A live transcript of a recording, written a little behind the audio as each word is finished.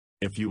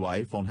If you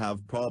iPhone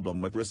have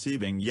problem with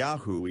receiving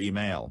Yahoo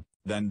email,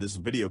 then this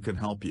video can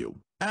help you.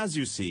 As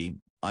you see,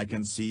 I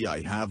can see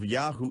I have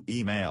Yahoo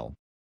email.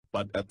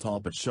 But at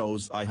top it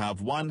shows I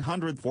have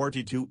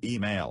 142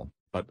 email,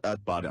 but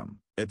at bottom,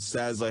 it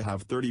says I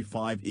have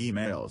 35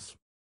 emails.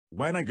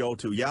 When I go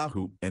to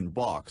Yahoo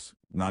inbox,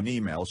 none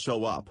email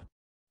show up.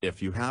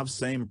 If you have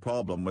same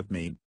problem with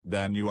me,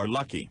 then you are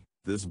lucky.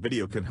 This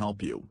video can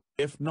help you.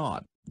 If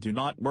not, do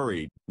not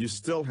worry, you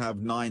still have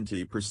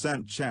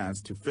 90% chance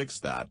to fix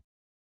that.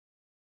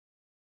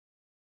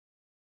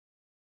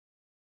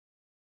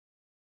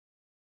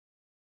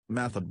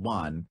 Method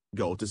 1,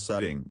 go to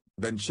setting,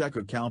 then check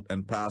account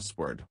and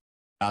password.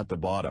 At the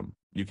bottom,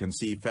 you can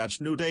see fetch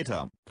new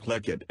data.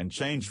 Click it and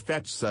change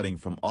fetch setting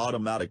from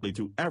automatically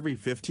to every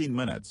 15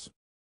 minutes.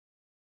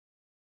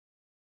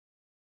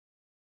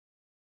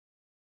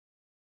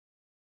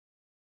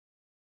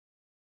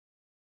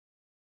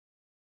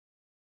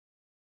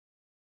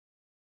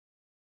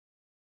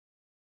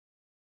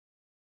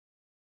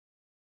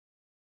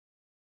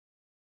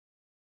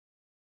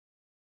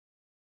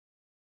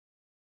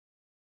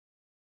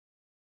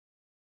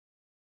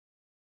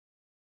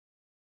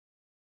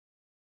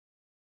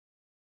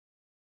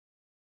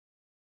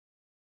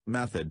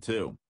 Method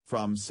 2,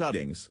 from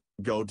settings,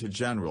 go to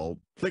general,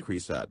 click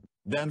reset,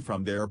 then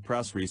from there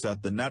press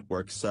reset the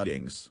network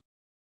settings.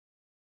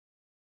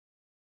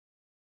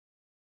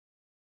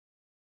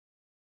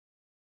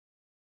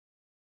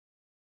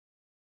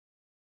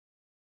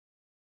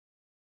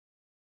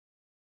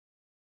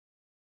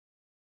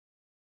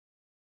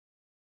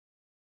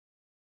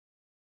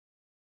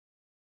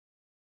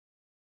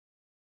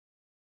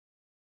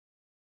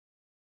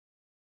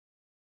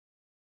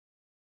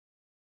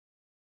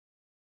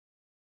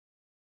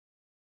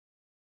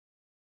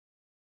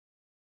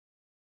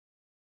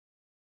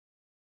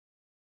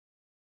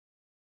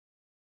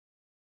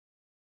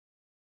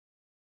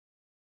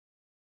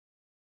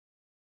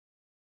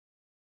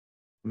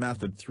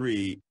 Method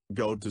 3,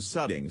 go to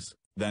settings,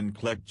 then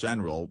click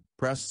general,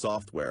 press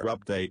software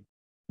update.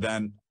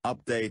 Then,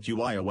 update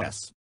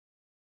iOS.